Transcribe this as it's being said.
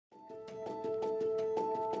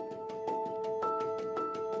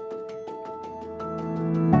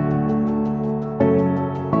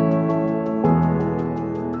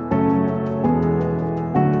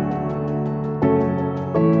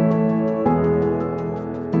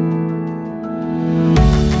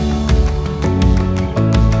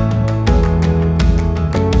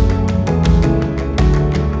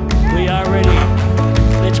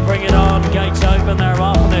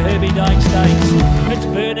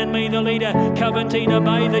and me the leader. Coventina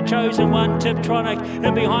Bay, the chosen one, Tiptronic.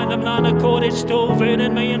 And behind them, Lana Court is still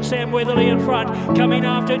Vernon, me and Sam Weatherly in front. Coming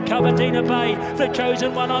after it, Coventina Bay, the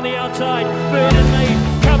chosen one on the outside. Vernon, me,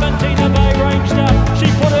 Coventina Bay ranged up. She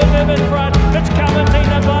put her bib in front. It's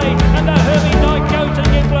Coventina Bay and the Herbie Dyke goes to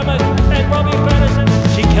get Plymouth and Robbie Patterson.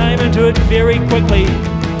 She came into it very quickly.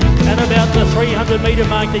 And about the 300 metre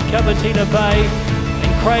mark did Coventina Bay.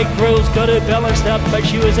 And Craig Grill's got her balanced up, but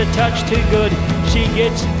she was a touch too good. She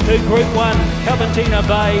gets her Group 1, Coventina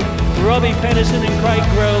Bay, Robbie Patterson and Craig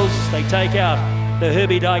Grills. They take out the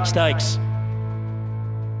Herbie Dyke Stakes.